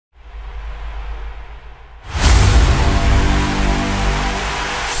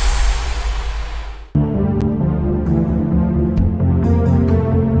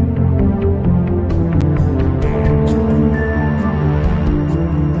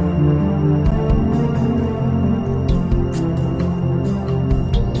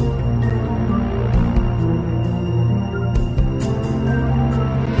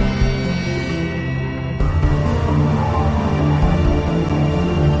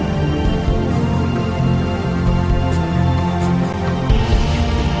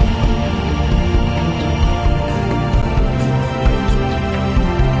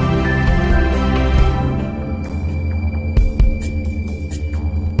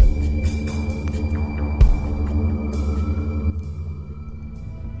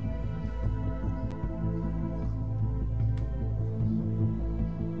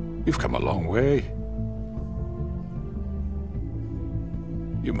You've come a long way.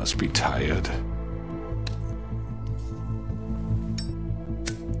 You must be tired.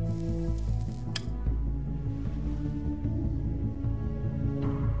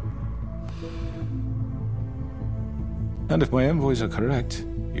 And if my envoys are correct,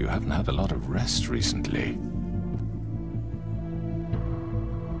 you haven't had a lot of rest recently.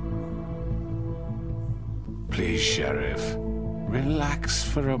 Please, Sheriff, relax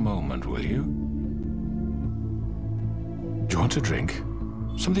for a moment, will you? Do you want a drink?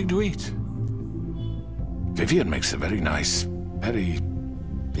 Something to eat? Vivian makes a very nice,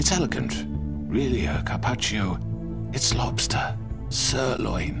 it's elegant. Really, a carpaccio. It's lobster.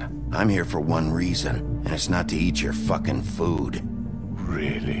 Sirloin. I'm here for one reason, and it's not to eat your fucking food.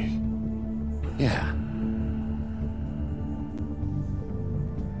 Really? Yeah.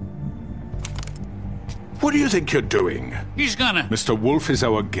 What do you think you're doing? He's gonna... Mr. Wolf is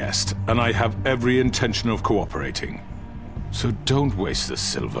our guest, and I have every intention of cooperating. So don't waste the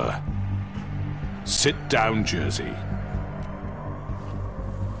silver. Sit down, Jersey.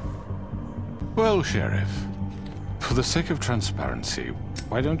 Well, Sheriff, for the sake of transparency,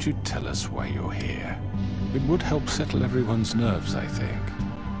 why don't you tell us why you're here? It would help settle everyone's nerves, I think.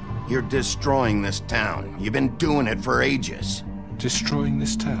 You're destroying this town. You've been doing it for ages. Destroying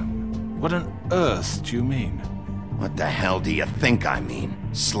this town? What on earth do you mean? What the hell do you think I mean?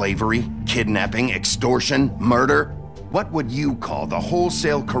 Slavery? Kidnapping? Extortion? Murder? What would you call the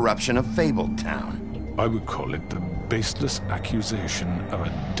wholesale corruption of Fabletown? I would call it the baseless accusation of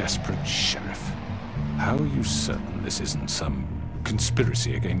a desperate sheriff. How are you certain this isn't some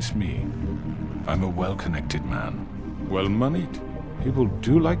conspiracy against me? I'm a well-connected man, well-moneyed. People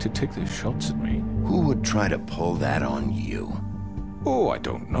do like to take their shots at me. Who would try to pull that on you? Oh, I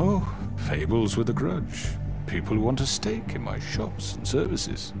don't know. Fables with a grudge. People who want a stake in my shops and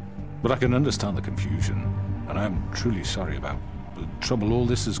services. But I can understand the confusion, and I'm truly sorry about the trouble all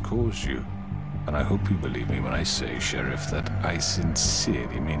this has caused you. And I hope you believe me when I say, Sheriff, that I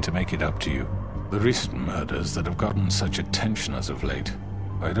sincerely mean to make it up to you. The recent murders that have gotten such attention as of late,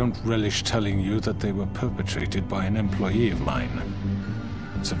 I don't relish telling you that they were perpetrated by an employee of mine.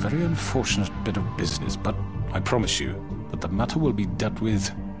 It's a very unfortunate bit of business, but I promise you that the matter will be dealt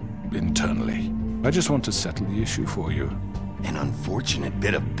with internally. I just want to settle the issue for you. An unfortunate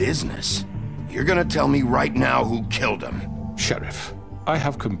bit of business? You're gonna tell me right now who killed him? Sheriff, I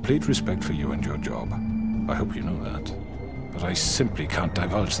have complete respect for you and your job. I hope you know that. But I simply can't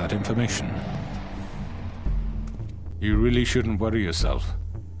divulge that information. You really shouldn't worry yourself.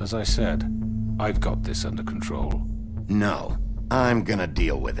 As I said, I've got this under control. No, I'm gonna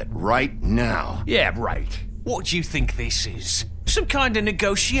deal with it right now. Yeah, right. What do you think this is? Some kind of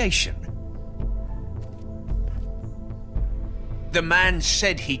negotiation? The man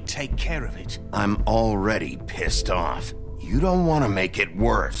said he'd take care of it. I'm already pissed off. You don't want to make it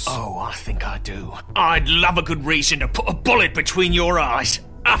worse. Oh, I think I do. I'd love a good reason to put a bullet between your eyes.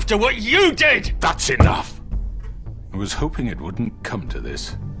 After what you did! That's enough! I was hoping it wouldn't come to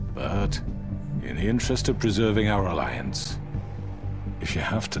this, but in the interest of preserving our alliance, if you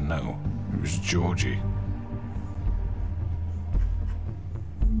have to know, it was Georgie.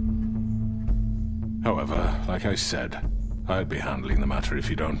 However, like I said, I'll be handling the matter if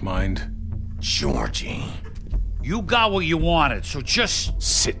you don't mind. Georgie. You got what you wanted, so just...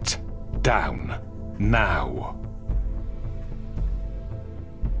 Sit down. Now.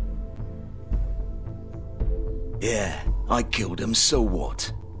 Yeah, I killed him, so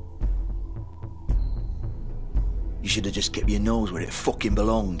what? You should have just kept your nose where it fucking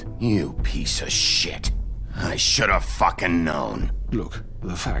belonged. You piece of shit. I should have fucking known. Look,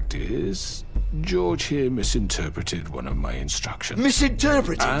 the fact is, George here misinterpreted one of my instructions.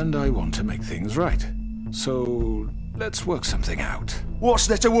 Misinterpreted? And I want to make things right. So, let's work something out. What's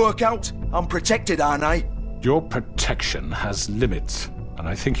there to work out? I'm protected, aren't I? Your protection has limits, and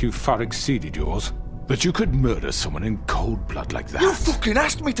I think you've far exceeded yours. That you could murder someone in cold blood like that. You fucking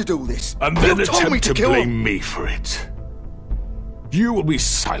asked me to do this! And then you told me attempt to to kill blame him. me for it. You will be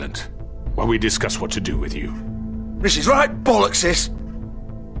silent while we discuss what to do with you. This is right bollocks, this!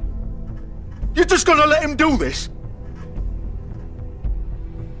 You're just gonna let him do this?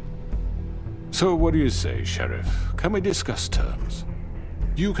 So what do you say, Sheriff? Can we discuss terms?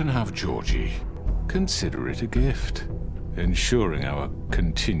 You can have Georgie. Consider it a gift, ensuring our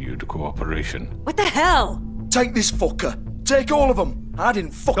continued cooperation. What the hell? Take this fucker. Take all of them. I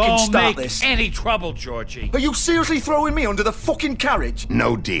didn't fucking Don't start make this. any trouble, Georgie. Are you seriously throwing me under the fucking carriage?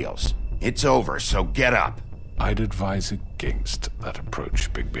 No deals. It's over, so get up. I'd advise against that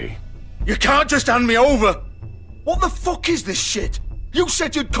approach, Bigby. You can't just hand me over! What the fuck is this shit? You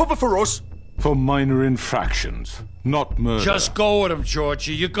said you'd cover for us! For minor infractions, not murder. Just go with him,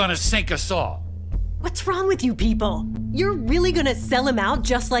 Georgie. You're gonna sink us all. What's wrong with you people? You're really gonna sell him out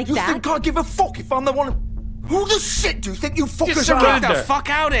just like You that? think I give a fuck if I'm the one who the shit do you think you fuckers are? surrender. Get the fuck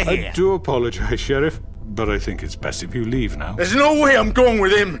out of here! I do apologize, Sheriff, but I think it's best if you leave now. There's no way I'm going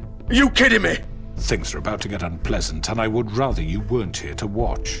with him! Are you kidding me? Things are about to get unpleasant, and I would rather you weren't here to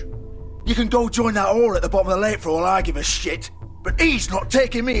watch. You can go join that whore at the bottom of the lake for all I give a shit. But he's not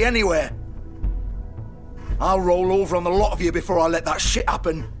taking me anywhere. I'll roll over on the lot of you before I let that shit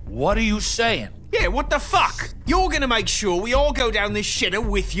happen. What are you saying? Yeah, what the fuck? You're gonna make sure we all go down this shitter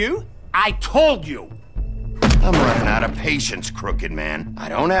with you? I told you! I'm running out of patience, crooked man. I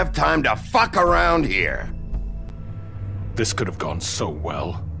don't have time to fuck around here. This could have gone so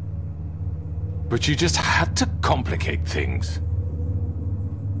well. But you just had to complicate things.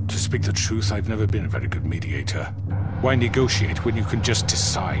 To speak the truth, I've never been a very good mediator. Why negotiate when you can just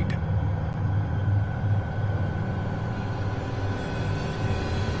decide?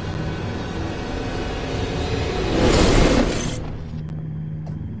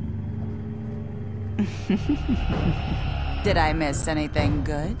 Did I miss anything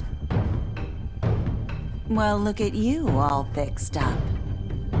good? Well, look at you, all fixed up.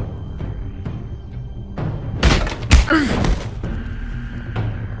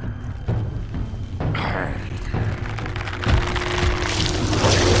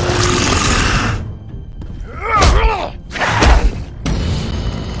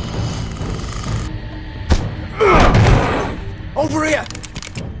 Over here!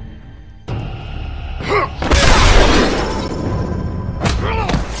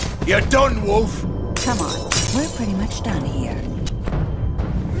 You're done, Wolf! Come on, we're pretty much done here.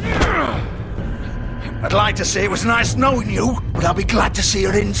 I'd like to say it was nice knowing you, but I'll be glad to see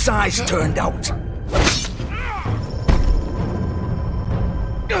your insides turned out.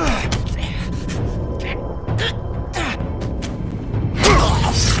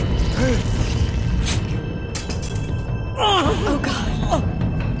 Oh, God.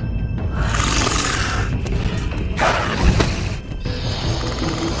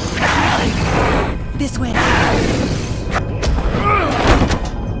 This way.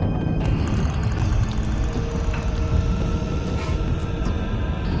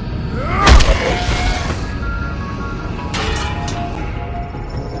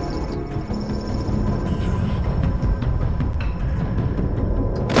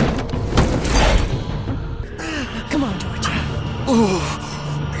 Come on, Georgia.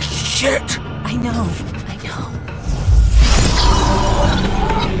 Oh, shit! I know. I know.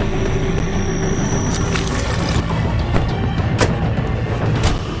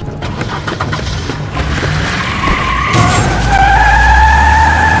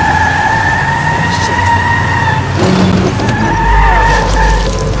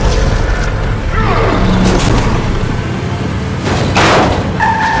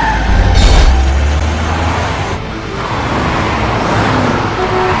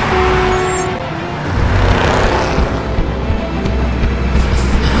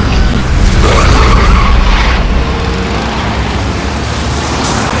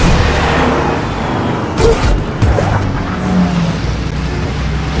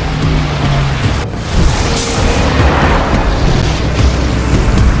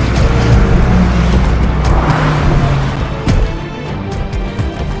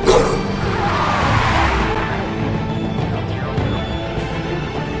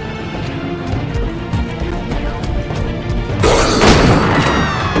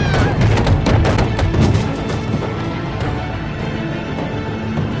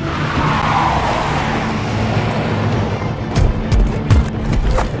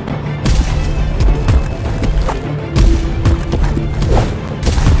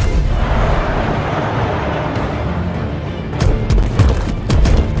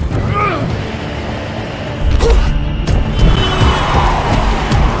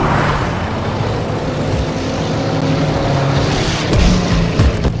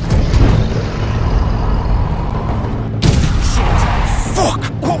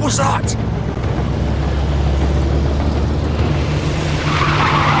 was that?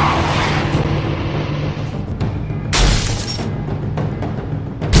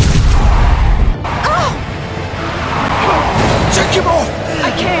 Take him off!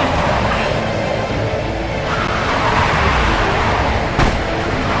 I can't!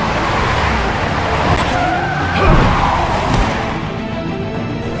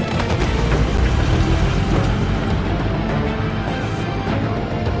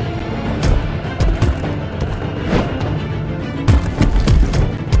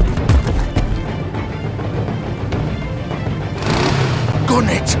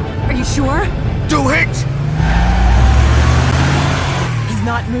 sure? Do it! He's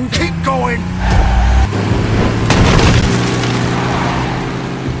not moving. Keep going!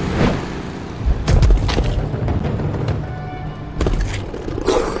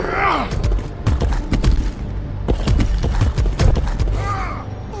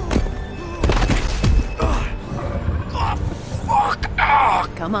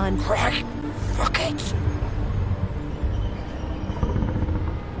 Come on. Right. Fuck it.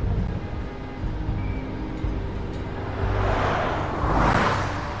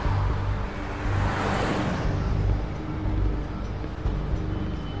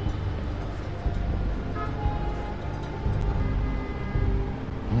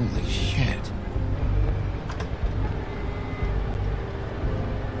 Holy shit.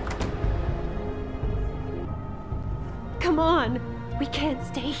 Come on. We can't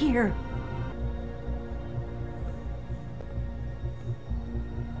stay here.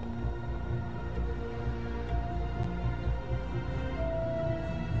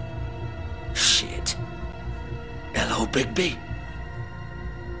 Shit. Hello, Bigby.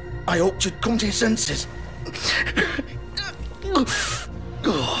 I hoped you'd come to your senses.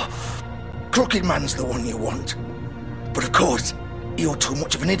 Crooked Man's the one you want. But of course, you're too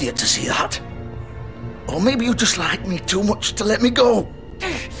much of an idiot to see that. Or maybe you just like me too much to let me go.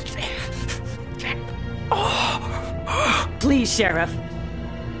 Please, Sheriff.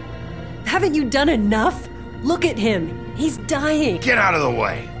 Haven't you done enough? Look at him. He's dying. Get out of the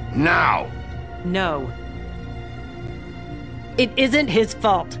way. Now. No. It isn't his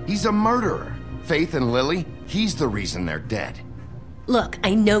fault. He's a murderer. Faith and Lily, he's the reason they're dead. Look,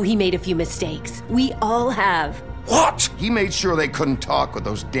 I know he made a few mistakes. We all have. What? He made sure they couldn't talk with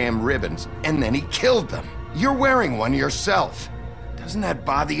those damn ribbons, and then he killed them. You're wearing one yourself. Doesn't that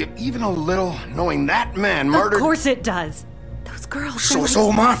bother you even a little, knowing that man murdered— Of course it does. Those girls— So it's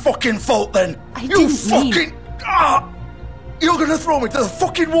all my fucking fault then? I You didn't fucking— You're gonna throw me to the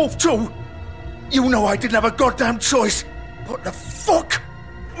fucking wolf too? You know I didn't have a goddamn choice. What the fuck?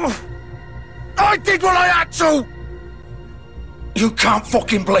 I did what I had to! You can't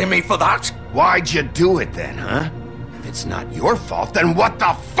fucking blame me for that. Why'd you do it then, huh? If it's not your fault, then what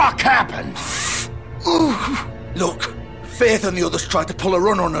the fuck happened? Look, Faith and the others tried to pull a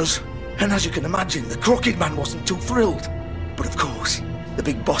run on us. And as you can imagine, the Crooked Man wasn't too thrilled. But of course, the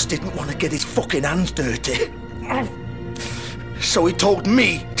big boss didn't want to get his fucking hands dirty. So he told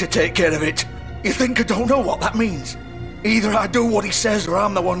me to take care of it. You think I don't know what that means? Either I do what he says or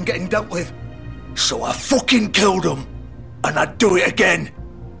I'm the one getting dealt with. So I fucking killed him. And I'd do it again.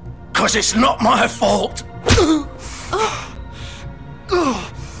 'Cause it's not my fault. You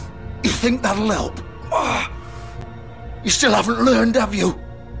think that'll help? You still haven't learned, have you?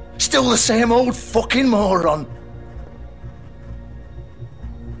 Still the same old fucking moron.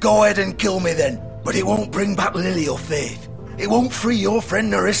 Go ahead and kill me then, but it won't bring back Lily or Faith. It won't free your friend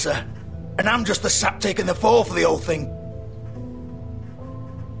Nerissa. And I'm just the sap taking the fall for the whole thing.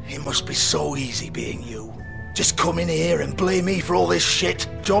 It must be so easy being you. Just come in here and blame me for all this shit.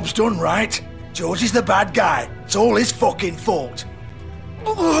 Job's done, right? George is the bad guy. It's all his fucking fault.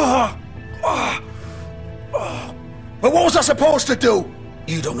 But what was I supposed to do?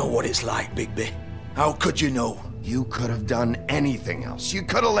 You don't know what it's like, Bigby. How could you know? You could have done anything else. You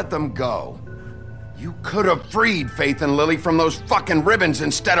could have let them go. You could have freed Faith and Lily from those fucking ribbons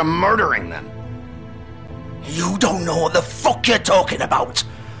instead of murdering them. You don't know what the fuck you're talking about.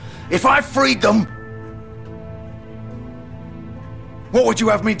 If I freed them, what would you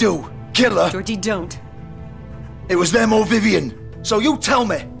have me do? Kill her? Georgie, don't. It was them or Vivian. So you tell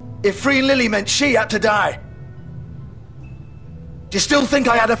me, if freeing Lily meant she had to die, do you still think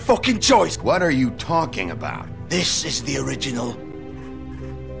I had a fucking choice? What are you talking about? This is the original.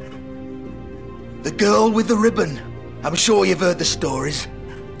 The girl with the ribbon. I'm sure you've heard the stories.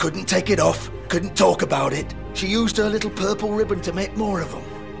 Couldn't take it off, couldn't talk about it. She used her little purple ribbon to make more of them.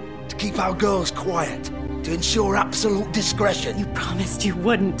 To keep our girls quiet. To ensure absolute discretion. You promised you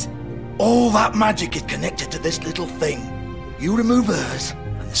wouldn't. All that magic is connected to this little thing. You remove hers,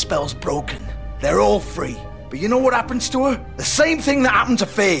 and the spell's broken. They're all free. But you know what happens to her? The same thing that happened to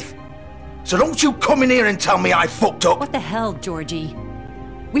Faith. So don't you come in here and tell me I fucked up. What the hell, Georgie?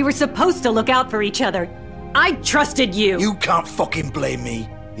 We were supposed to look out for each other. I trusted you. You can't fucking blame me.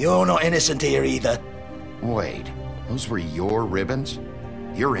 You're not innocent here either. Wait, those were your ribbons?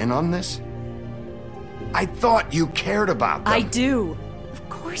 You're in on this? I thought you cared about them. I do. Of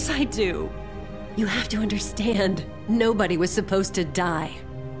course I do. You have to understand, nobody was supposed to die.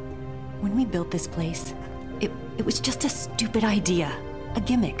 When we built this place, it was just a stupid idea. A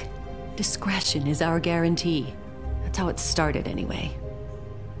gimmick. Discretion is our guarantee. That's how it started anyway.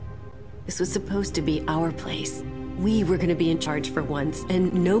 This was supposed to be our place. We were gonna be in charge for once,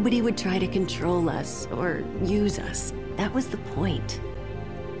 and nobody would try to control us or use us. That was the point.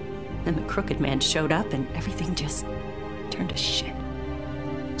 Then the crooked man showed up and everything just turned to shit.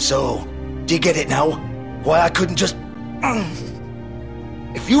 So, do you get it now? Why I couldn't just...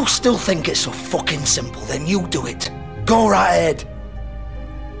 If you still think it's so fucking simple, then you do it. Go right ahead.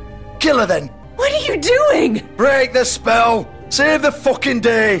 Kill her then. What are you doing? Break the spell. Save the fucking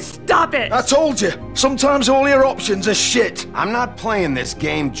day. Stop it! I told you, sometimes all your options are shit. I'm not playing this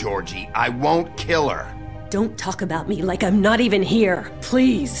game, Georgie. I won't kill her. Don't talk about me like I'm not even here.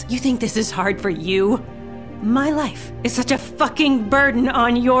 Please. You think this is hard for you? My life is such a fucking burden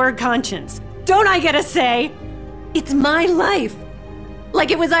on your conscience. Don't I get a say? It's my life.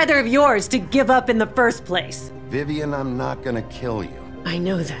 Like it was either of yours to give up in the first place. Vivian, I'm not gonna kill you. I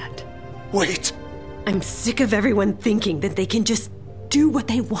know that. Wait. I'm sick of everyone thinking that they can just do what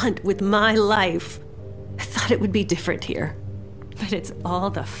they want with my life. I thought it would be different here. But it's all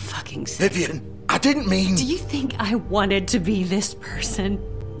the fucking same. Vivian, I didn't mean... Do you think I wanted to be this person?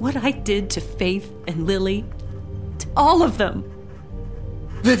 What I did to Faith and Lily? To all of them?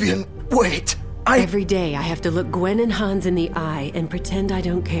 Vivian, wait. Every day I have to look Gwen and Hans in the eye and pretend I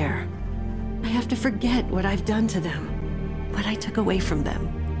don't care. I have to forget what I've done to them. What I took away from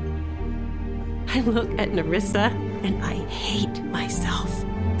them. I look at Nerissa and I hate myself.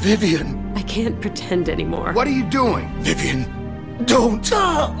 Vivian. I can't pretend anymore. What are you doing? Vivian, don't.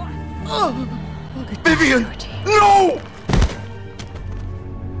 Vivian, Georgie. no!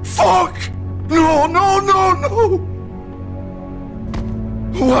 Fuck! No, no, no, no!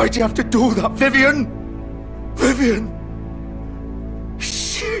 Why'd you have to do that, Vivian? Vivian!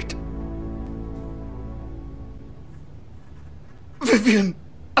 Shit! Vivian,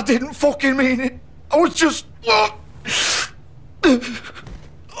 I didn't fucking mean it. I was just... Oh!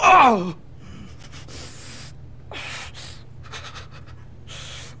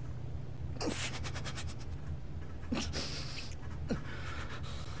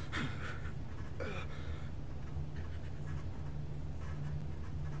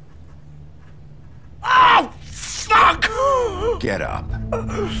 Oh, fuck! Get up.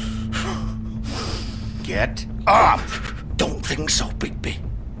 Get up! Don't think so, Bigby.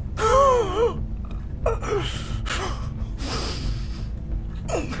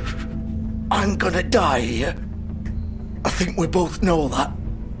 I'm gonna die here. I think we both know that.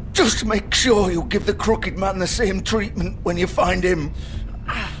 Just make sure you give the crooked man the same treatment when you find him.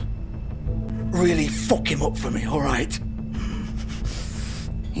 Really fuck him up for me, alright?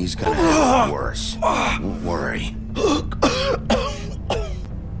 He's gonna have it worse. Don't worry.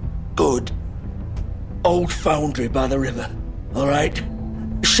 Good. Old foundry by the river, alright?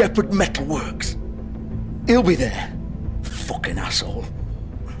 Shepherd Metalworks. He'll be there. Fucking asshole.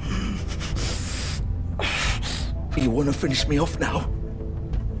 You wanna finish me off now?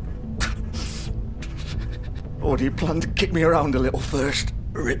 Or do you plan to kick me around a little first?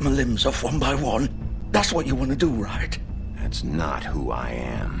 Rip my limbs off one by one? That's what you wanna do, right? That's not who I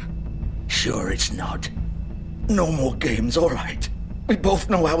am. Sure it's not. No more games, alright? We both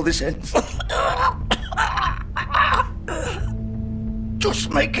know how this ends.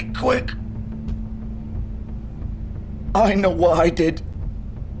 Just make it quick. I know what I did.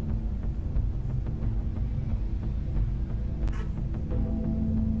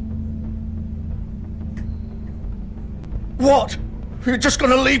 What? You're just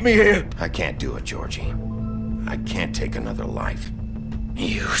gonna leave me here? I can't do it, Georgie. I can't take another life.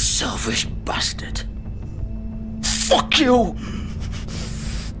 You selfish bastard. Fuck you!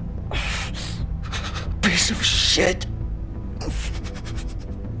 Piece of shit.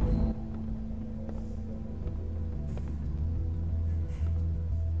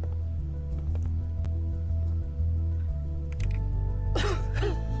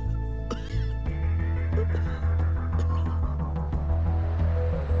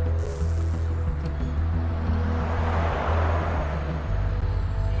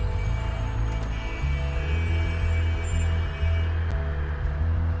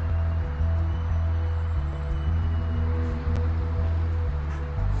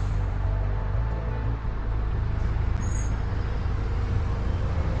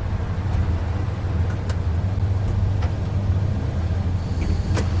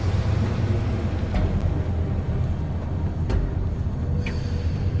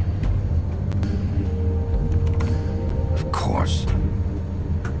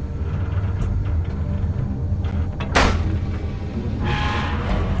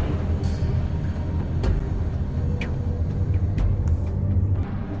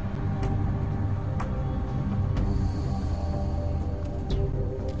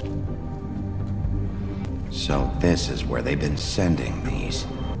 this is where they've been sending these.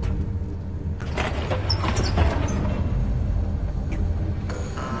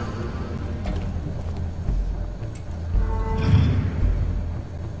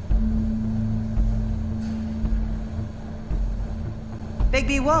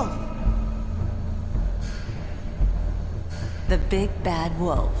 Bigby Wolf. The big bad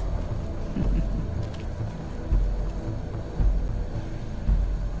wolf.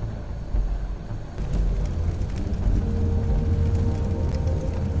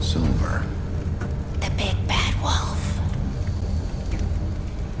 Silver. The big bad wolf.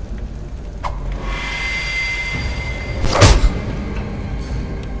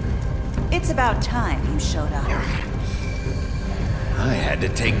 It's about time you showed up. I had to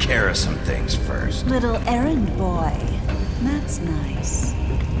take care of some things first. Little errand boy. That's nice.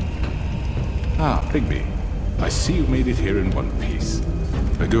 Ah, Bigby. I see you made it here in one piece.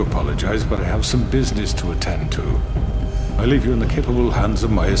 I do apologize, but I have some business to attend to. I leave you in the capable hands of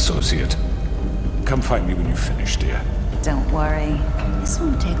my associate. Come find me when you finish, dear. Don't worry. This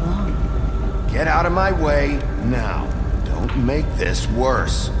won't take long. Get out of my way now. Don't make this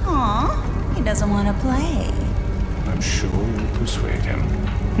worse. Aw, he doesn't want to play. I'm sure you'll persuade him.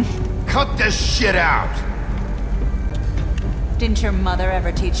 Cut this shit out! Didn't your mother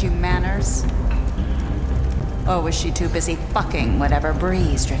ever teach you manners? Or was she too busy fucking whatever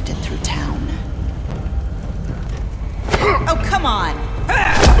breeze drifted through town? Oh, come on!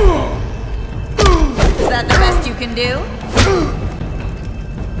 Is that the best you can do?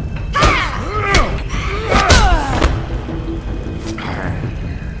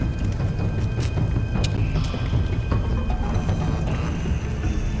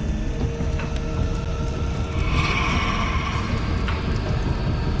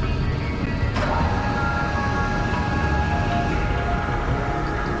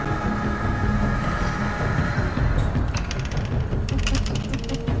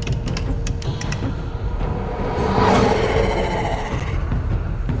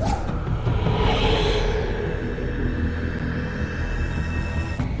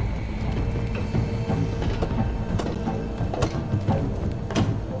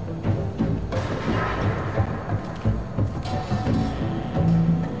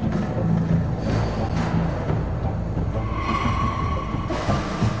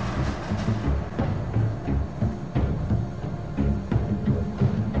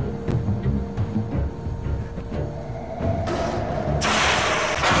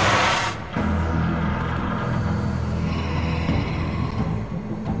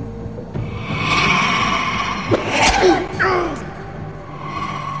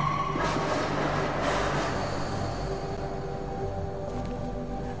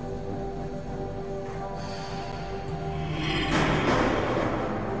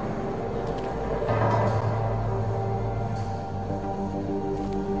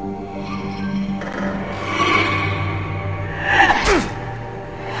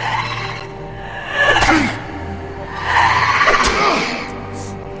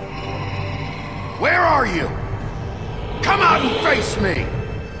 Where are you? Come out and face me!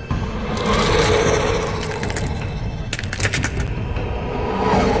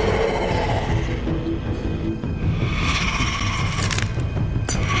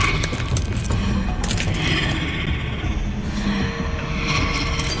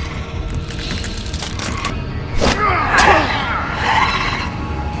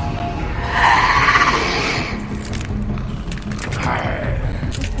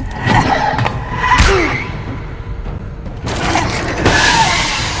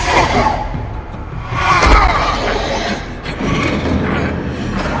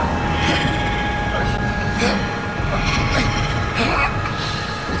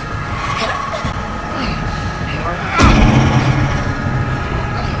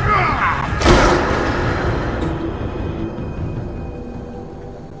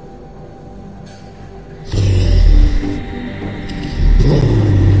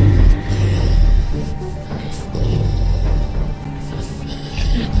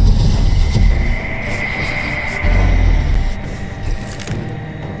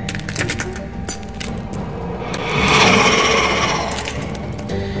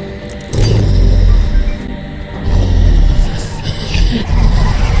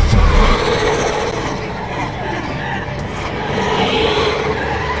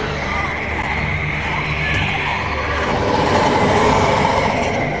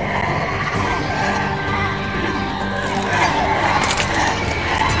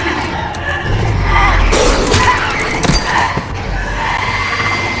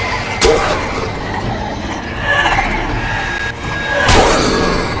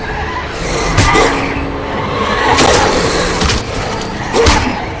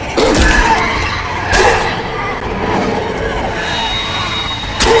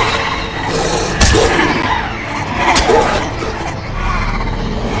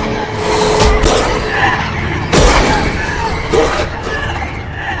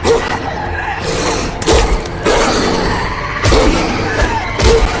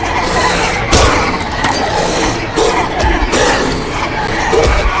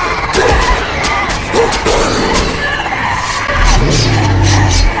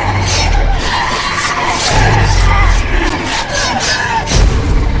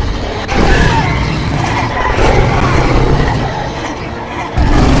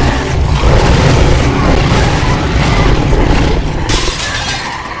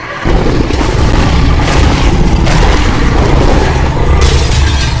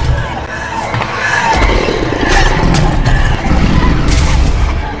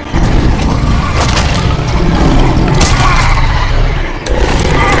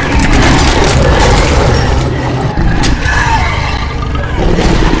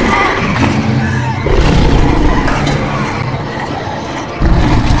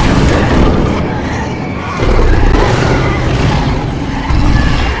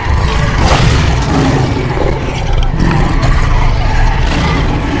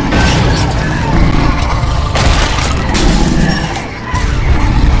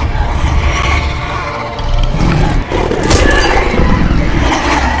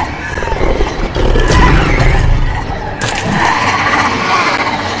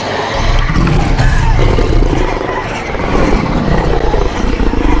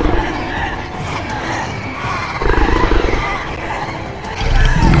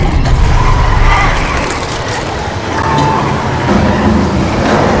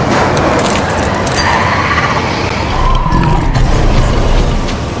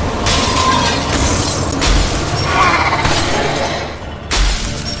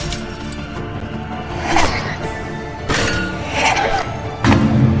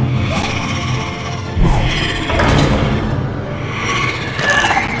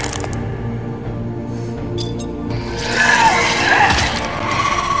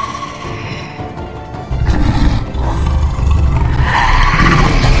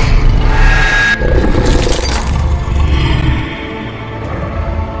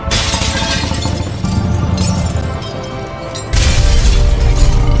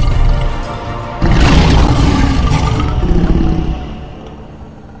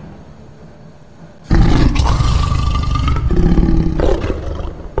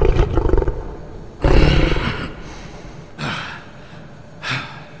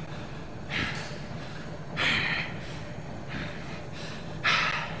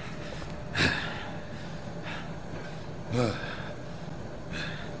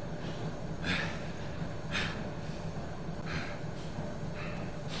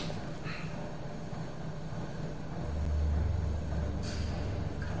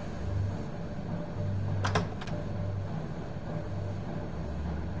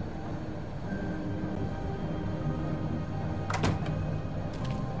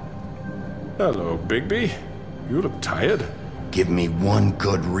 Hello, Bigby. You look tired. Give me one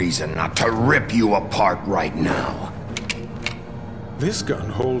good reason not to rip you apart right now. This gun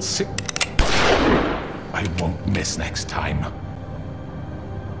holds 6... I won't miss next time.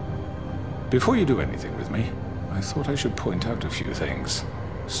 Before you do anything with me, I thought I should point out a few things.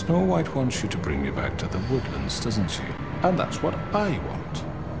 Snow White wants you to bring me back to the woodlands, doesn't she? And that's what I want.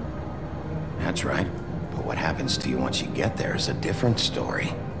 That's right. But what happens to you once you get there is a different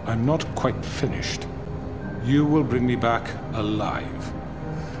story. I'm not quite finished. You will bring me back alive.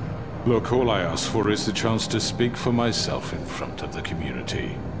 Look, all I ask for is the chance to speak for myself in front of the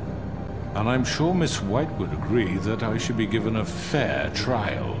community. And I'm sure Miss White would agree that I should be given a fair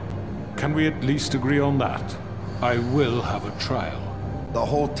trial. Can we at least agree on that? I will have a trial. The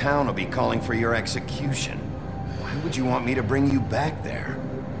whole town will be calling for your execution. Why would you want me to bring you back there?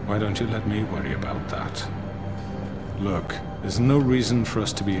 Why don't you let me worry about that? Look, there's no reason for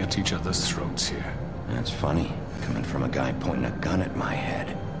us to be at each other's throats here. That's funny, coming from a guy pointing a gun at my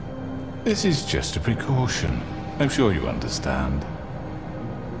head. This is just a precaution. I'm sure you understand.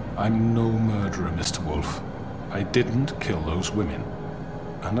 I'm no murderer, Mr. Wolf. I didn't kill those women.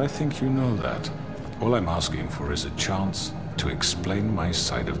 And I think you know that. All I'm asking for is a chance to explain my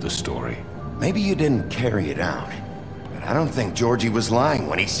side of the story. Maybe you didn't carry it out, but I don't think Georgie was lying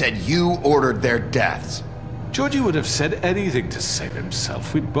when he said you ordered their deaths. Georgie would have said anything to save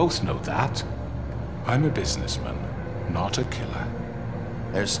himself. We both know that. I'm a businessman, not a killer.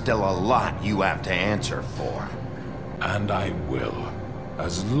 There's still a lot you have to answer for. And I will,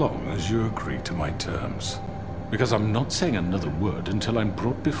 as long as you agree to my terms. Because I'm not saying another word until I'm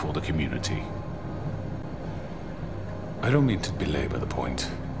brought before the community. I don't mean to belabor the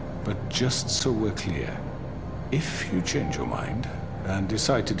point, but just so we're clear, if you change your mind and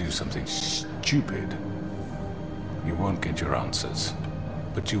decide to do something stupid, you won't get your answers.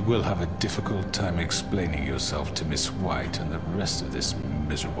 But you will have a difficult time explaining yourself to Miss White and the rest of this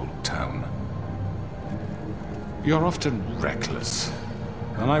miserable town. You're often reckless,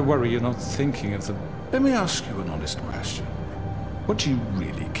 and I worry you're not thinking of the... Let me ask you an honest question. What do you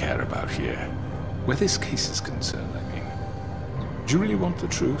really care about here? Where this case is concerned, I mean. Do you really want the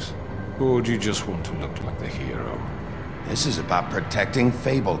truth? Or do you just want to look like the hero? This is about protecting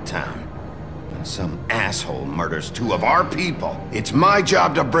Fabletown. When some asshole murders two of our people, it's my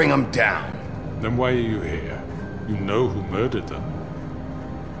job to bring them down. Then why are you here? You know who murdered them.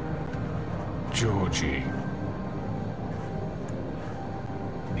 Georgie.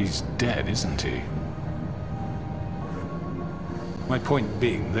 He's dead, isn't he? My point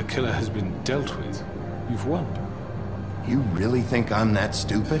being, the killer has been dealt with. You've won. You really think I'm that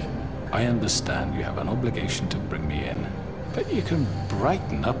stupid? I understand you have an obligation to bring me in, but you can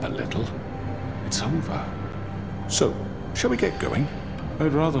brighten up a little. It's over. So, shall we get going?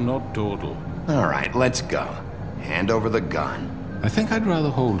 I'd rather not dawdle. All right, let's go. Hand over the gun. I think I'd rather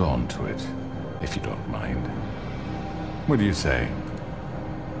hold on to it, if you don't mind. What do you say?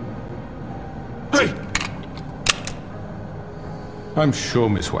 Hey! I'm sure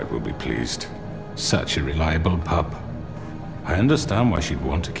Miss White will be pleased. Such a reliable pup. I understand why she'd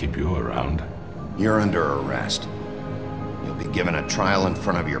want to keep you around. You're under arrest. You'll be given a trial in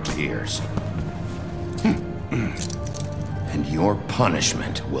front of your peers. And your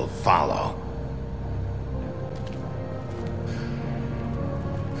punishment will follow.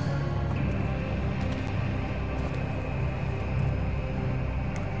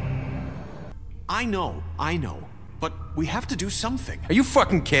 I know. But we have to do something. Are you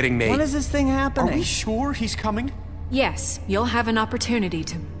fucking kidding me? When is this thing happening? Are we sure he's coming? Yes, you'll have an opportunity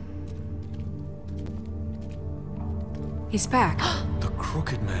to... He's back. The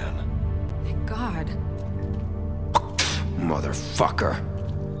Crooked Man. Thank God. Motherfucker.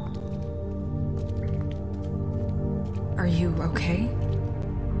 Are you okay?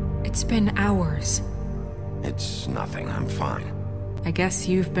 It's been hours. It's nothing, I'm fine. I guess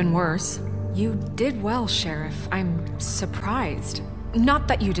you've been worse. You did well, Sheriff. I'm surprised. Not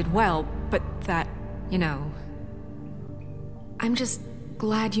that you did well, but that, you know... I'm just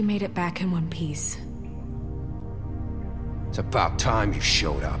glad you made it back in one piece. It's about time you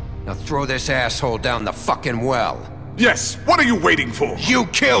showed up. Now throw this asshole down the fucking well. Yes, what are you waiting for? You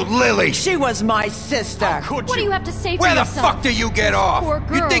killed Lily! She was my sister! How could What do you have to say for Where the yourself? fuck do you get off? Poor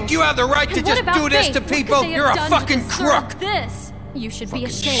You think girls. you have the right to And just what about do this Faith? to What could people? they have You're a done to fucking deserve crook! This. You should be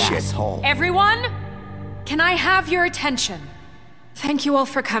ashamed. Shithole. Everyone, can I have your attention? Thank you all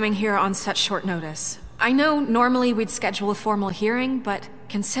for coming here on such short notice. I know normally we'd schedule a formal hearing, but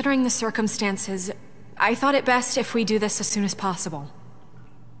considering the circumstances, I thought it best if we do this as soon as possible.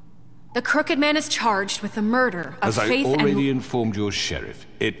 The Crooked Man is charged with the murder of As I Faith and... already informed your sheriff,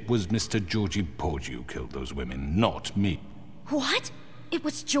 it was Mr. Georgie Porgy who killed those women, not me. What? It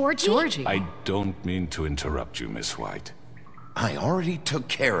was Georgie? Georgie? I don't mean to interrupt you, Miss White. I already took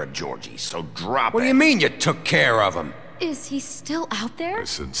care of Georgie, so drop it. What do you mean you took care of him? Is he still out there? I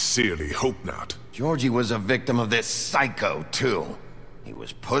sincerely hope not. Georgie was a victim of this psycho, too. He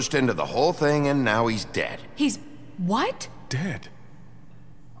was pushed into the whole thing, and now he's dead. He's... what? Dead?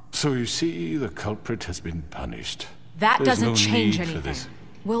 So you see, the culprit has been punished. That There's doesn't no change need for anything. this.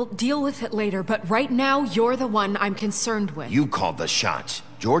 We'll deal with it later, but right now, you're the one I'm concerned with. You called the shots.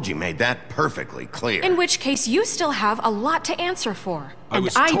 Georgie made that perfectly clear. In which case, you still have a lot to answer for. I And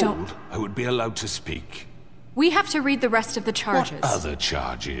was I told don't... I would be allowed to speak. We have to read the rest of the charges. What other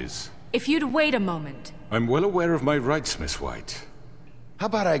charges? If you'd wait a moment. I'm well aware of my rights, Miss White. How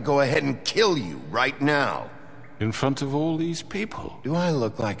about I go ahead and kill you right now? In front of all these people. Do I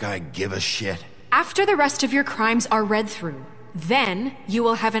look like I give a shit? After the rest of your crimes are read through, then you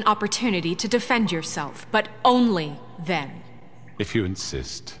will have an opportunity to defend yourself, but only then. If you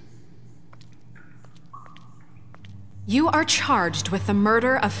insist. You are charged with the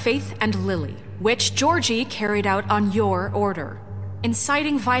murder of Faith and Lily, which Georgie carried out on your order,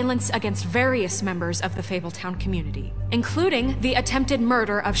 inciting violence against various members of the Fabletown community, including the attempted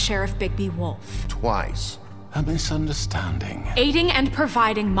murder of Sheriff Bigby Wolf. Twice. A misunderstanding. Aiding and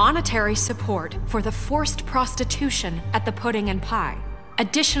providing monetary support for the forced prostitution at the Pudding and Pie.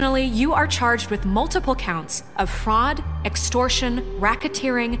 Additionally, you are charged with multiple counts of fraud, extortion,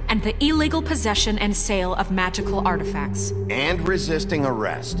 racketeering, and the illegal possession and sale of magical artifacts. And resisting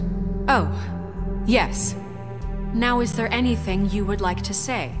arrest. Oh, yes. Now, is there anything you would like to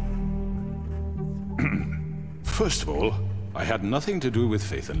say? First of all, I had nothing to do with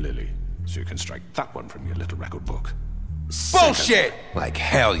Faith and Lily, so you can strike that one from your little record book. Bullshit! Like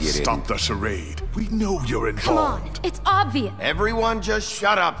hell you didn't. Stop the charade. We know you're involved. Come on, it's obvious. Everyone just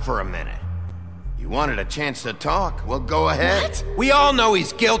shut up for a minute. You wanted a chance to talk? Well, go ahead. What? We all know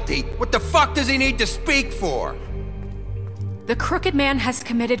he's guilty. What the fuck does he need to speak for? The Crooked Man has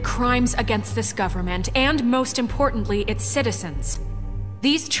committed crimes against this government, and most importantly, its citizens.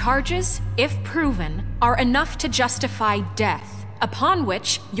 These charges, if proven, are enough to justify death, upon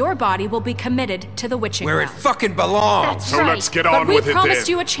which your body will be committed to the witching Where it well. fucking belongs. That's So right. let's get on with it But we promised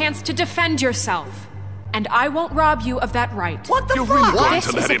then. you a chance to defend yourself, and I won't rob you of that right. What the You're fuck? really going This to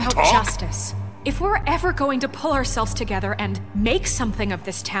is let him about talk? justice. If we're ever going to pull ourselves together and make something of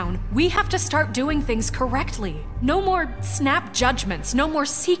this town, we have to start doing things correctly. No more snap judgments, no more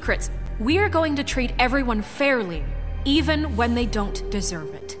secrets. We are going to treat everyone fairly, even when they don't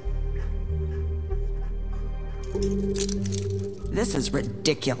deserve it. This is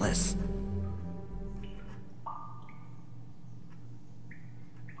ridiculous.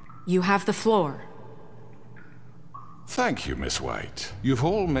 You have the floor. Thank you, Miss White. You've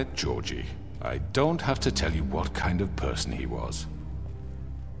all met Georgie. I don't have to tell you what kind of person he was.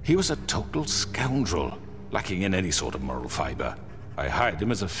 He was a total scoundrel, lacking in any sort of moral fiber. I hired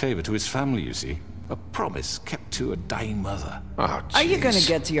him as a favor to his family, you see. A promise kept to a dying mother. Oh, Are you gonna jeez.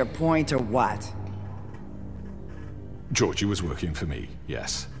 get to your point or what? Georgie was working for me,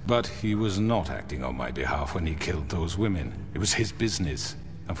 yes. But he was not acting on my behalf when he killed those women. It was his business.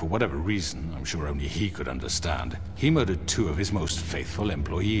 And for whatever reason, I'm sure only he could understand, he murdered 2 of his most faithful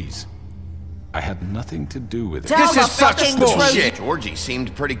employees. I had nothing to do with it. Tell This the is such fucking bullshit. truth. Georgie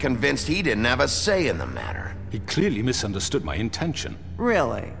seemed pretty convinced he didn't have a say in the matter. He clearly misunderstood my intention.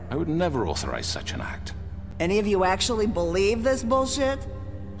 Really? I would never authorize such an act. Any of you actually believe this bullshit?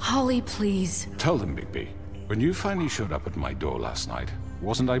 Holly, please. Tell them, Bigby. When you finally showed up at my door last night,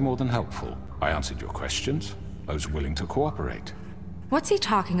 wasn't I more than helpful? I answered your questions. I was willing to cooperate. What's he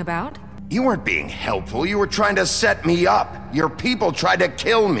talking about? You weren't being helpful. You were trying to set me up. Your people tried to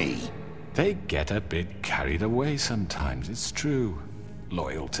kill me. They get a bit carried away sometimes, it's true.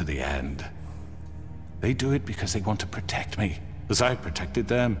 Loyal to the end. They do it because they want to protect me, as I protected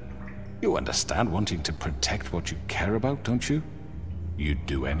them. You understand wanting to protect what you care about, don't you? You'd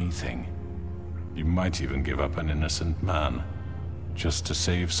do anything. You might even give up an innocent man, just to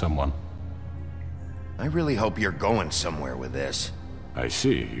save someone. I really hope you're going somewhere with this. I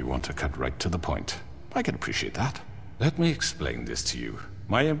see you want to cut right to the point. I can appreciate that. Let me explain this to you.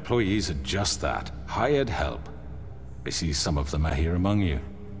 My employees are just that, hired help. I see some of them are here among you.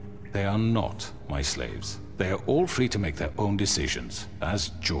 They are not my slaves. They are all free to make their own decisions, as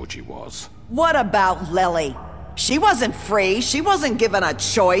Georgie was. What about Lily? She wasn't free. She wasn't given a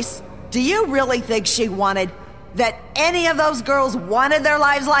choice. Do you really think she wanted... that any of those girls wanted their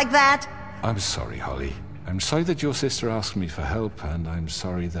lives like that? I'm sorry, Holly. I'm sorry that your sister asked me for help, and I'm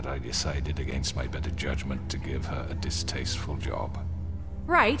sorry that I decided against my better judgment to give her a distasteful job.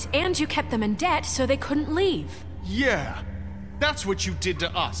 Right, and you kept them in debt so they couldn't leave. Yeah, that's what you did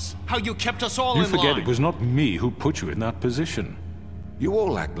to us. How you kept us all You in forget line. it was not me who put you in that position. You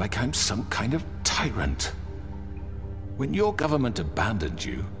all act like I'm some kind of tyrant. When your government abandoned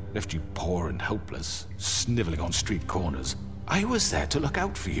you, left you poor and helpless, sniveling on street corners, I was there to look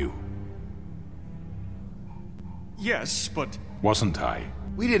out for you. Yes, but... Wasn't I?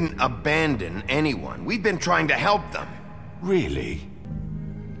 We didn't abandon anyone. We've been trying to help them. Really?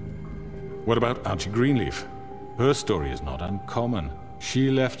 What about Auntie Greenleaf? Her story is not uncommon.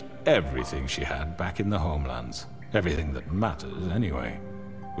 She left everything she had back in the homelands. Everything that matters, anyway.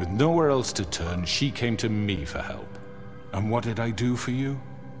 With nowhere else to turn, she came to me for help. And what did I do for you?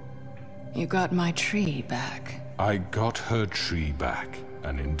 You got my tree back. I got her tree back.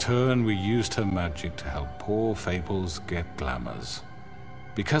 And in turn, we used her magic to help poor Fables get glamours.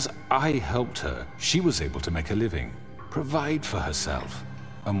 Because I helped her, she was able to make a living, provide for herself.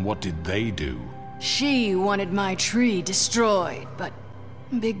 And what did they do? She wanted my tree destroyed, but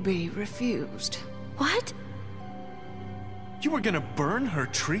Bigby refused. What? You were gonna burn her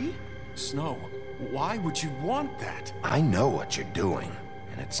tree? Snow, why would you want that? I know what you're doing,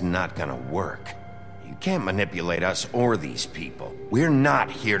 and it's not gonna work. You can't manipulate us or these people. We're not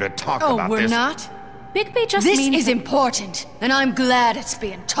here to talk about this. Oh, we're not? Bigby just This means is important, and I'm glad it's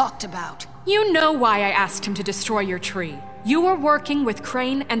being talked about. You know why I asked him to destroy your tree. You were working with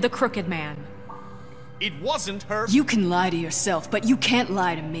Crane and the Crooked Man. It wasn't her... You can lie to yourself, but you can't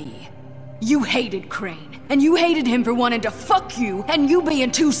lie to me. You hated Crane, and you hated him for wanting to fuck you, and you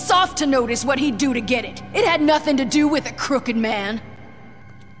being too soft to notice what he'd do to get it. It had nothing to do with the Crooked Man.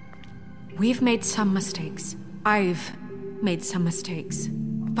 We've made some mistakes. I've made some mistakes.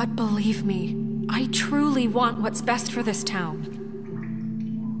 But believe me, I truly want what's best for this town.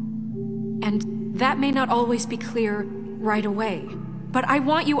 And that may not always be clear right away, but I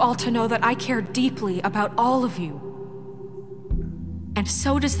want you all to know that I care deeply about all of you. And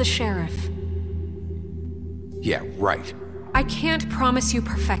so does the sheriff. Yeah, right. I can't promise you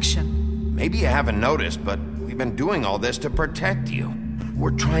perfection. Maybe you haven't noticed, but we've been doing all this to protect you.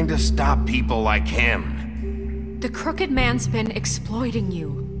 We're trying to stop people like him. The Crooked Man's been exploiting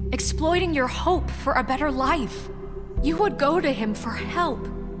you, exploiting your hope for a better life. You would go to him for help,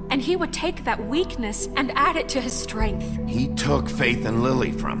 and he would take that weakness and add it to his strength. He took Faith and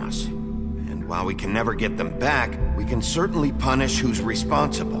Lily from us. And while we can never get them back, we can certainly punish who's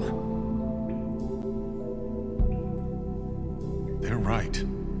responsible. They're right.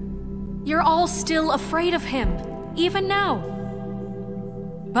 You're all still afraid of him, even now.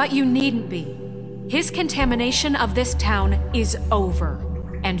 But you needn't be. His contamination of this town is over,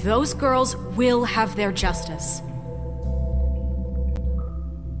 and those girls will have their justice.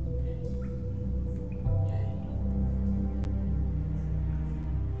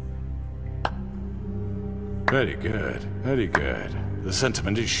 Very good, very good. The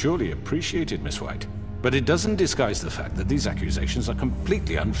sentiment is surely appreciated, Miss White. But it doesn't disguise the fact that these accusations are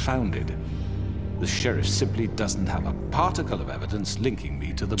completely unfounded. The sheriff simply doesn't have a particle of evidence linking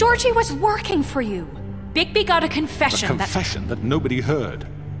me to the... Georgie was working for you. Bigby got a confession A confession that nobody heard.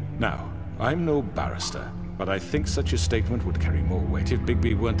 Now, I'm no barrister, but I think such a statement would carry more weight if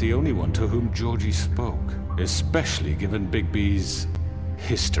Bigby weren't the only one to whom Georgie spoke. Especially given Bigby's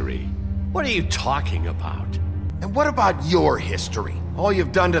history. What are you talking about? And what about your history? All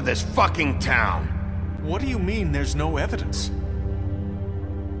you've done to this fucking town? What do you mean there's no evidence?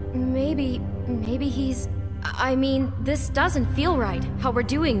 Maybe he's... I mean, this doesn't feel right, how we're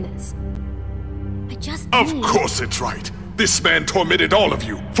doing this. I just Of course it's right. This man tormented all of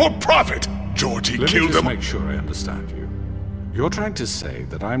you, for profit! Georgie killed them. Let me just make sure I understand you. You're trying to say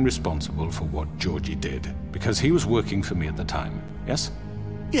that I'm responsible for what Georgie did, because he was working for me at the time, yes?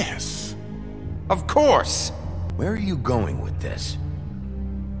 Yes. Of course! Where are you going with this?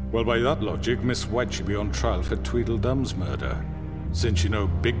 Well, by that logic, Miss White should be on trial for Tweedledum's murder. Since you know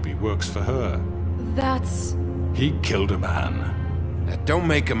Bigby works for her. That's... He killed a man. That don't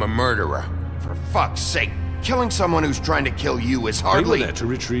make him a murderer. For fuck's sake, killing someone who's trying to kill you is hardly... They were there to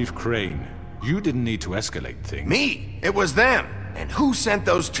retrieve Crane. You didn't need to escalate things. Me? It was them! And who sent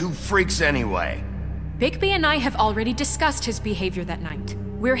those two freaks anyway? Bigby and I have already discussed his behavior that night.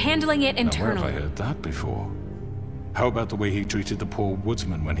 We're handling it internally. Now, where have I heard that before? How about the way he treated the poor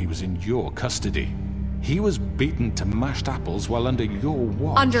woodsman when he was in your custody? He was beaten to mashed apples while under your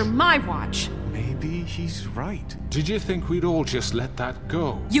watch. Under my watch? Maybe he's right. Did you think we'd all just let that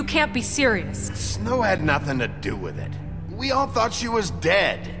go? You can't be serious. Snow had nothing to do with it. We all thought she was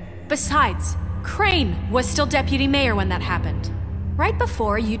dead. Besides, Crane was still deputy mayor when that happened. Right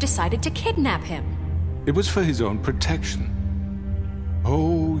before you decided to kidnap him. It was for his own protection.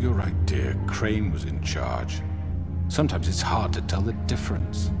 Oh, you're right, dear. Crane was in charge. Sometimes it's hard to tell the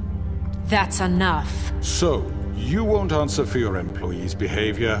difference. That's enough. So, you won't answer for your employees'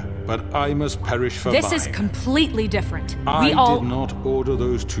 behavior, but I must perish for mine. This is completely different. I did not order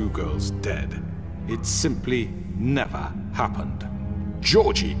those two girls dead. It simply never happened.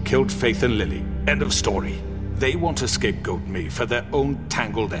 Georgie killed Faith and Lily. End of story. They want to scapegoat me for their own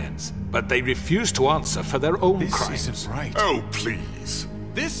tangled ends, but they refuse to answer for their own crimes. This isn't right. Oh, please.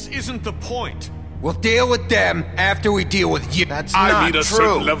 This isn't the point. We'll deal with them after we deal with you. That's I not mean, a true.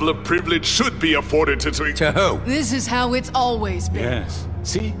 certain level of privilege should be afforded to... To who? This is how it's always been. Yes.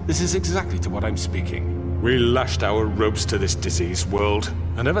 See, this is exactly to what I'm speaking. We lashed our ropes to this diseased world,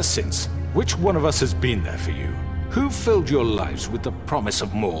 and ever since, which one of us has been there for you? Who filled your lives with the promise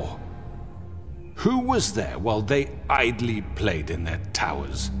of more? Who was there while they idly played in their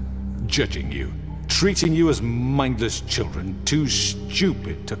towers, judging you, treating you as mindless children, too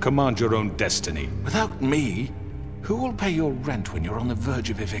stupid to command your own destiny? Without me, who will pay your rent when you're on the verge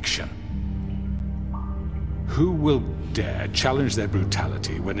of eviction? Who will dare challenge their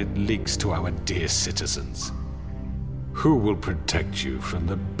brutality when it leaks to our dear citizens? Who will protect you from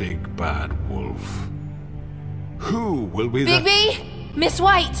the big bad wolf? Who will be the... Bigby! Miss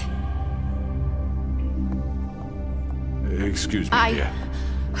White! Excuse me, dear.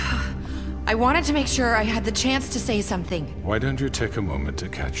 I wanted to make sure I had the chance to say something. Why don't you take a moment to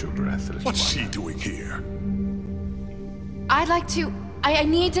catch your breath a little What's she doing here? I'd like to... I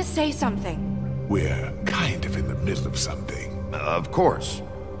need to say something. We're kind of in the middle of something. Of course.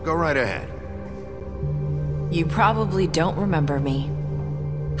 Go right ahead. You probably don't remember me.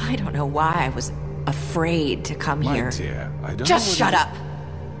 I don't know why I was afraid to come My here. dear, I don't Just know shut up.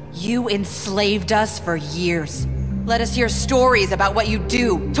 You enslaved us for years. Let us hear stories about what you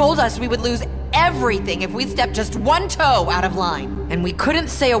do. Told us we would lose everything if we stepped just one toe out of line. And we couldn't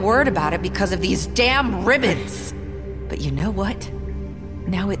say a word about it because of these damn ribbons. But you know what?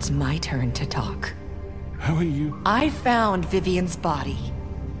 Now it's my turn to talk. How are you? I found Vivian's body.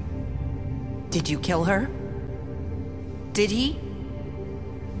 Did you kill her? Did he?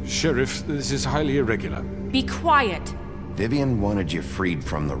 Sheriff, this is highly irregular. Be quiet. Vivian wanted you freed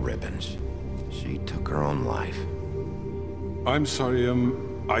from the ribbons. She took her own life. I'm sorry,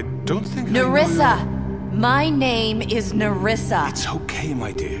 I don't think Nerissa! My name is Nerissa. It's okay,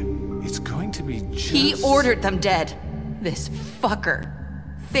 my dear. It's going to be just... He ordered them dead. This fucker.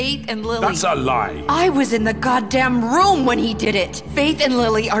 Faith and Lily... That's a lie! I was in the goddamn room when he did it! Faith and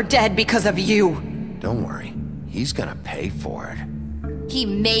Lily are dead because of you! Don't worry. He's gonna pay for it. He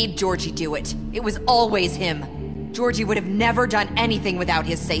made Georgie do it. It was always him. Georgie would have never done anything without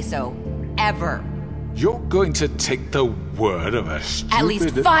his say-so. Ever. You're going to take the word of a stupid... At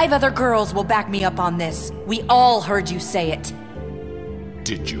least 5 other girls will back me up on this. We all heard you say it.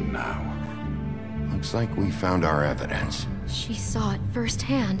 Did you now? Looks like we found our evidence. She saw it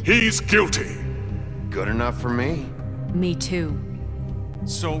firsthand. He's guilty. Good enough for me? Me too.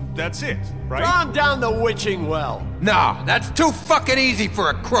 So that's it, right? Calm down the witching well. Nah, that's too fucking easy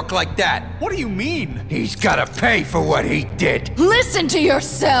for a crook like that. What do you mean? He's gotta pay for what he did. Listen to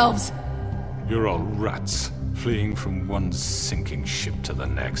yourselves! You're all rats, fleeing from one sinking ship to the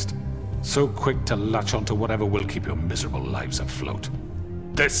next. So quick to latch onto whatever will keep your miserable lives afloat.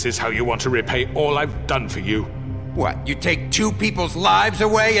 This is how you want to repay all I've done for you? What, you take 2 people's lives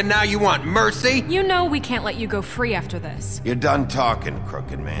away and now you want mercy? You know we can't let you go free after this. You're done talking,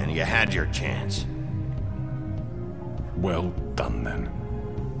 crooked man. You had your chance. Well done, then.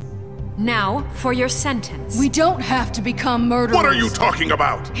 Now, for your sentence. We don't have to become murderers. What are you talking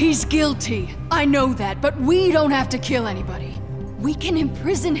about? He's guilty. I know that, but we don't have to kill anybody. We can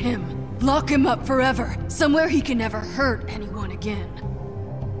imprison him. Lock him up forever. Somewhere he can never hurt anyone again.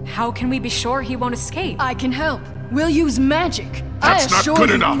 How can we be sure he won't escape? I can help. We'll use magic. That's not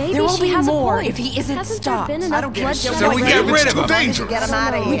good enough. Maybe there will be more if he isn't stopped. I don't get it. So we get rid of him. Dangerous. Get him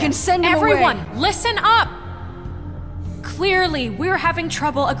out of here. We can send him Everyone, away. listen up! Clearly, we're having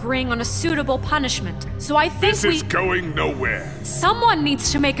trouble agreeing on a suitable punishment, so I think This is going nowhere. Someone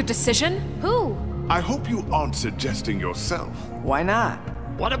needs to make a decision. Who? I hope you aren't suggesting yourself. Why not?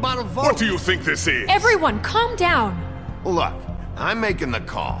 What about a vote? What do you think this is? Everyone, calm down. Look, I'm making the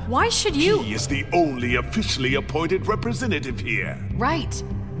call. Why should you? He is the only officially appointed representative here. Right.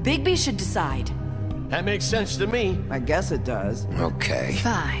 Bigby should decide. That makes sense to me. I guess it does. Okay.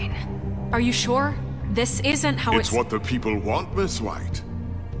 Fine. Are you sure? This isn't how It's what the people want, Miss White.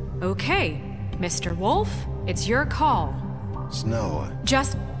 Okay, Mr. Wolf, it's your call. Snow.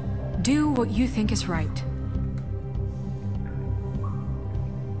 Just Do what you think is right.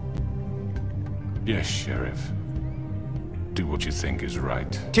 Yes, Sheriff. Do what you think is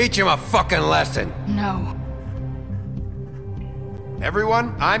right. Teach him a fucking lesson. No.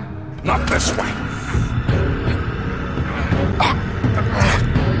 Everyone, I'm... Not this way.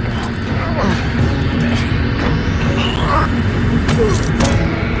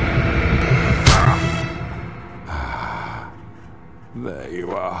 There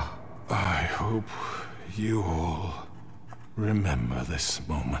you are. I hope you all remember this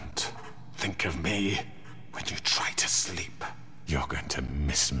moment. Think of me when you try to sleep. You're going to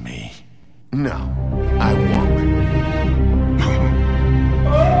miss me. No, I won't.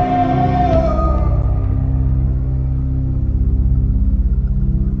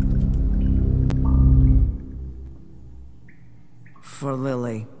 For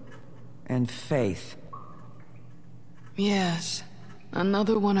Lily and Faith. Yes,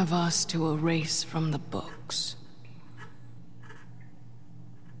 another one of us to erase from the books.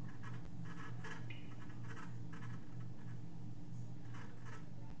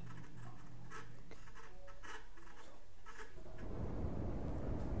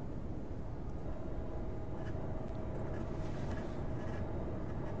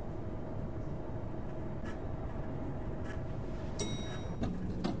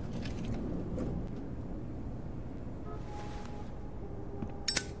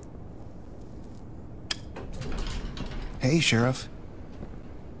 Hey, Sheriff.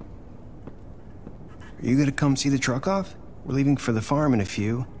 Are you gonna come see the truck off? We're leaving for the farm in a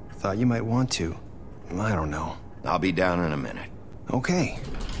few. Thought you might want to. I don't know. I'll be down in a minute. Okay,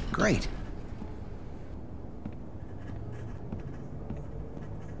 great.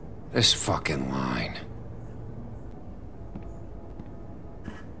 This fucking line.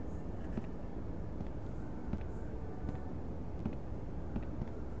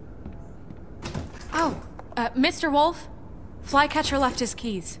 Oh, Mr. Wolf? Flycatcher left his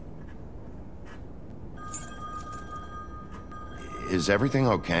keys. Is everything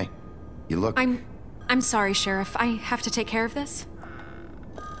okay? You look... I'm sorry, Sheriff. I have to take care of this.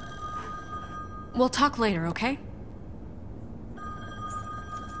 We'll talk later, okay?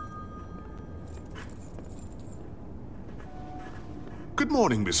 Good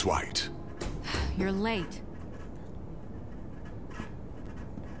morning, Miss White. You're late.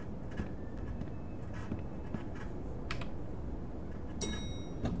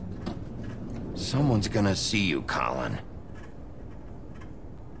 Someone's gonna see you, Colin.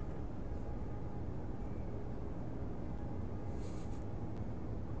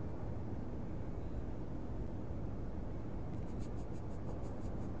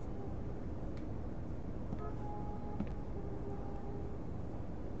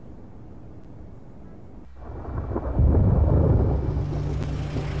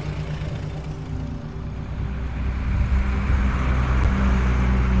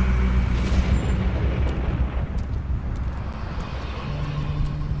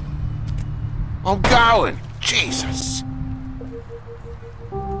 I'm going! Jesus!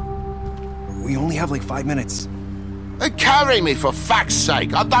 We only have like 5 minutes. Carry me, for fuck's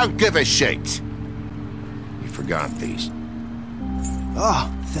sake! I don't give a shit! You forgot these. Oh,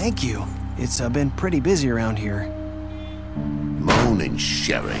 thank you. It's been pretty busy around here. Morning,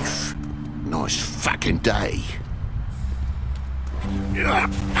 Sheriff. Nice fucking day.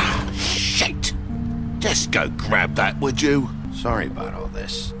 Shit! Just go grab that, would you? Sorry about all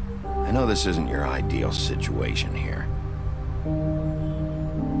this. I know this isn't your ideal situation here.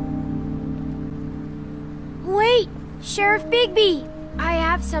 Wait! Sheriff Bigby! I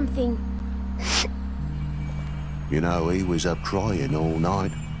have something. You know, he was up crying all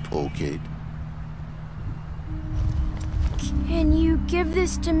night, poor kid. Can you give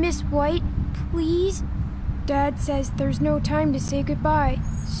this to Miss White, please? Dad says there's no time to say goodbye,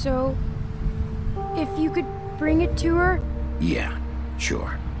 so... if you could bring it to her? Yeah,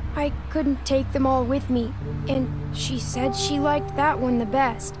 sure. I couldn't take them all with me, and she said she liked that one the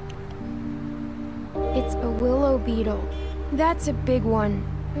best. It's a willow beetle. That's a big one.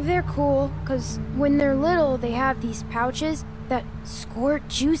 They're cool, 'cause when they're little, they have these pouches that squirt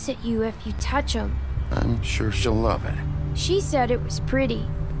juice at you if you touch them. I'm sure she'll love it. She said it was pretty.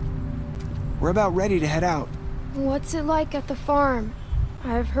 We're about ready to head out. What's it like at the farm?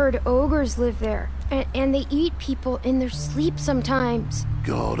 I've heard ogres live there, and they eat people in their sleep sometimes.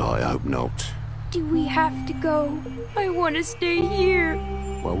 God, I hope not. Do we have to go? I want to stay here.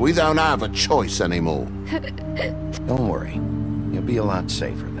 Well, we don't have a choice anymore. Don't worry. You'll be a lot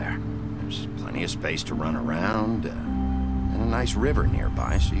safer there. There's plenty of space to run around, and a nice river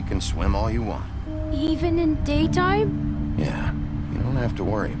nearby so you can swim all you want. Even in daytime? Yeah, You don't have to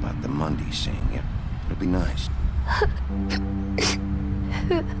worry about the Mundy seeing you. It'll be nice.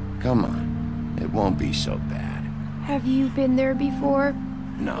 Come on. It won't be so bad. Have you been there before?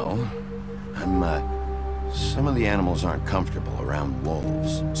 No. Some of the animals aren't comfortable around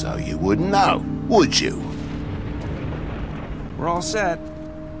wolves. So you wouldn't know, would you? We're all set.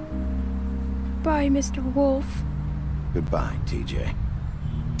 Bye, Mr. Wolf. Goodbye, TJ.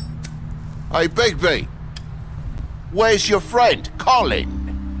 Hey, Bigby. Where's your friend, Colin?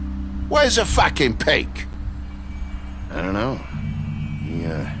 Where's the fucking pig? I don't know. He,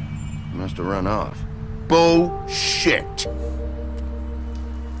 must have run off. Bullshit.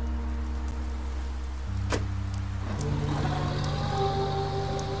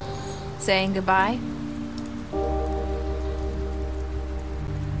 Saying goodbye?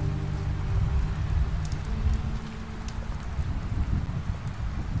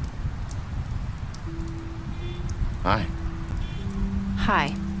 Hi.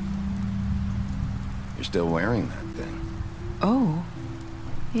 Hi. You're still wearing that thing. Oh.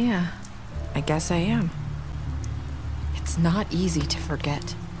 Yeah. I guess I am. It's not easy to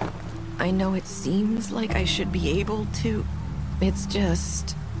forget. I know it seems like I should be able to. It's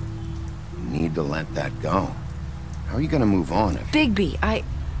just... You need to let that go. How are you gonna move on if... Bigby, I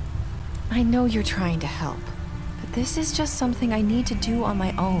know you're trying to help, but this is just something I need to do on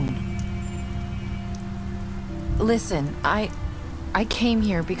my own. Listen, I came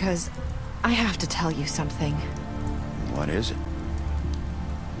here because I have to tell you something. What is it?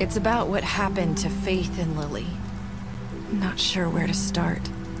 It's about what happened to Faith and Lily. I'm not sure where to start.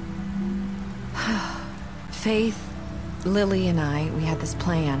 Faith, Lily, and I, we had this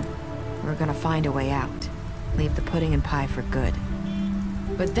plan. We were gonna find a way out. Leave the pudding and pie for good.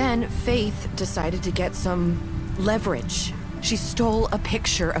 But then Faith decided to get some leverage. She stole a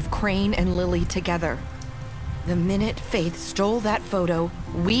picture of Crane and Lily together. The minute Faith stole that photo,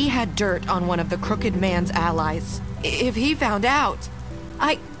 we had dirt on one of the Crooked Man's allies. If he found out,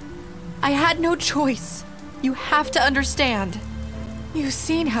 I had no choice. You have to understand. You've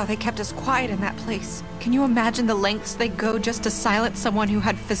seen how they kept us quiet in that place. Can you imagine the lengths they go just to silence someone who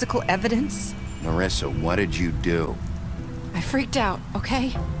had physical evidence? Narissa, what did you do? I freaked out,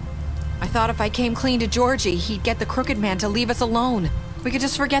 okay? I thought if I came clean to Georgie, he'd get the Crooked Man to leave us alone. We could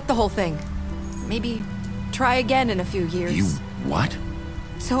just forget the whole thing. Maybe try again in a few years. You what?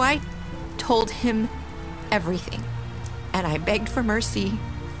 So I told him everything. And I begged for mercy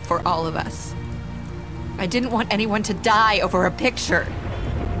for all of us. I didn't want anyone to die over a picture.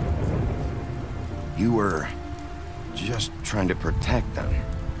 You were just trying to protect them.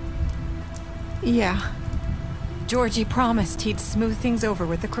 Yeah. Georgie promised he'd smooth things over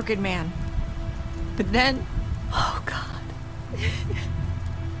with the Crooked Man. But then... Oh, God.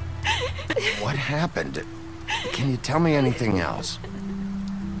 What happened? Can you tell me anything else?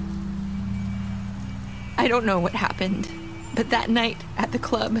 I don't know what happened, but that night at the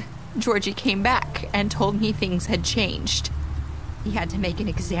club, Georgie came back and told me things had changed. He had to make an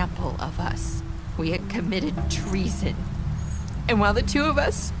example of us. We had committed treason. And while the two of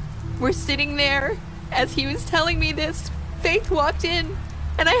us were sitting there, as he was telling me this, Faith walked in,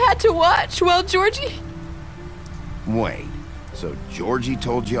 and I had to watch while Georgie... Wait, so Georgie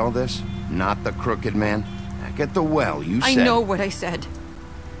told you all this? Not the Crooked Man? Back at the well, you said... I know what I said.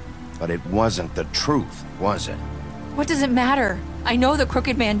 But it wasn't the truth, was it? What does it matter? I know the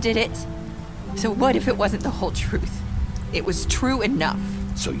Crooked Man did it. So what if it wasn't the whole truth? It was true enough.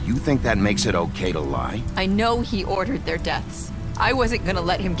 So you think that makes it okay to lie? I know he ordered their deaths. I wasn't gonna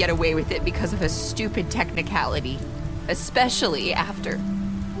let him get away with it because of a stupid technicality. Especially after...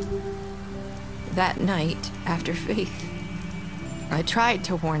 That night, after Faith, I tried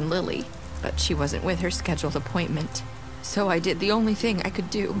to warn Lily, but she wasn't with her scheduled appointment. So I did the only thing I could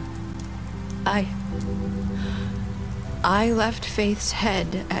do. I left Faith's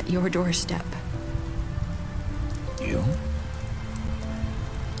head at your doorstep. You?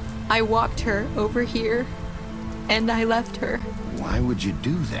 I walked her over here, and I left her. Why would you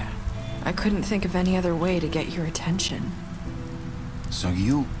do that? I couldn't think of any other way to get your attention. So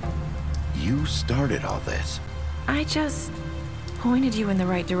you started all this? I just pointed you in the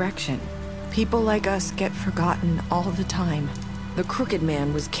right direction. People like us get forgotten all the time. The Crooked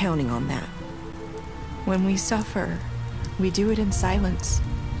Man was counting on that. When we suffer, we do it in silence,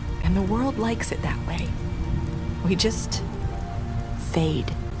 and the world likes it that way. We just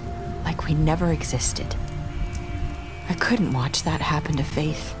fade, like we never existed. I couldn't watch that happen to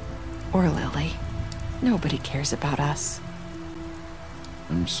Faith, or Lily. Nobody cares about us.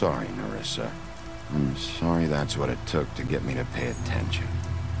 I'm sorry, Narissa. I'm sorry that's what it took to get me to pay attention.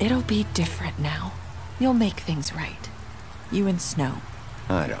 It'll be different now. You'll make things right. You and Snow.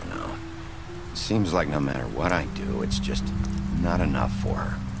 I don't know. Seems like no matter what I do, it's just not enough for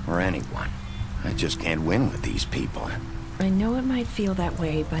her, or anyone. I just can't win with these people. I know it might feel that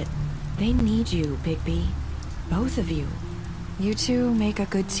way, but they need you, Bigby. Both of you. You two make a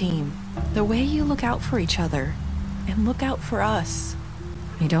good team. The way you look out for each other, and look out for us.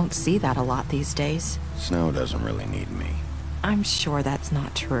 You don't see that a lot these days. Snow doesn't really need me. I'm sure that's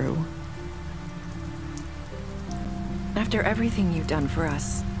not true. After everything you've done for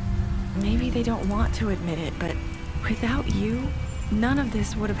us, maybe they don't want to admit it, but without you, none of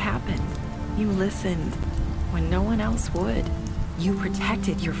this would have happened. You listened when no one else would. You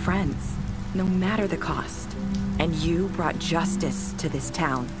protected your friends, no matter the cost. And you brought justice to this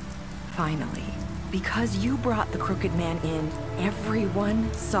town. Finally. Because you brought the Crooked Man in,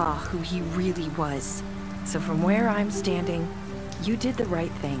 everyone saw who he really was. So from where I'm standing, you did the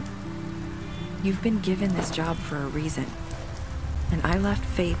right thing. You've been given this job for a reason. And I left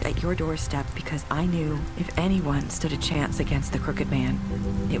Faith at your doorstep because I knew if anyone stood a chance against the Crooked Man,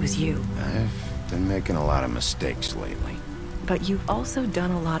 it was you. I've been making a lot of mistakes lately. But you've also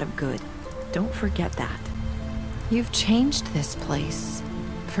done a lot of good. Don't forget that. You've changed this place.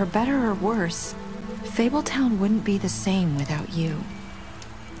 For better or worse, Fabletown wouldn't be the same without you.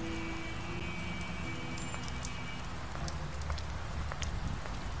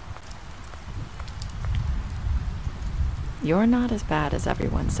 You're not as bad as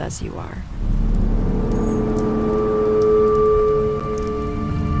everyone says you are.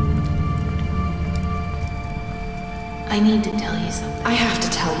 I need to tell you something. I have to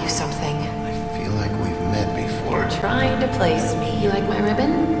tell you something. I feel like we've met before. You're trying to place me. You like my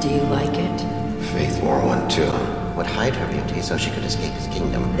ribbon? Do you like it? Faith wore one too. Would hide her beauty so she could escape his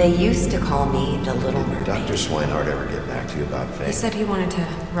kingdom. They used to call me the Little Mermaid. Did Dr. Swinehart ever get back to you about Faith? He said he wanted to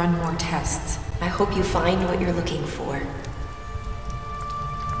run more tests. I hope you find what you're looking for.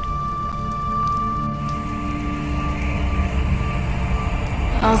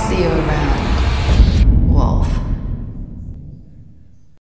 I'll see you around.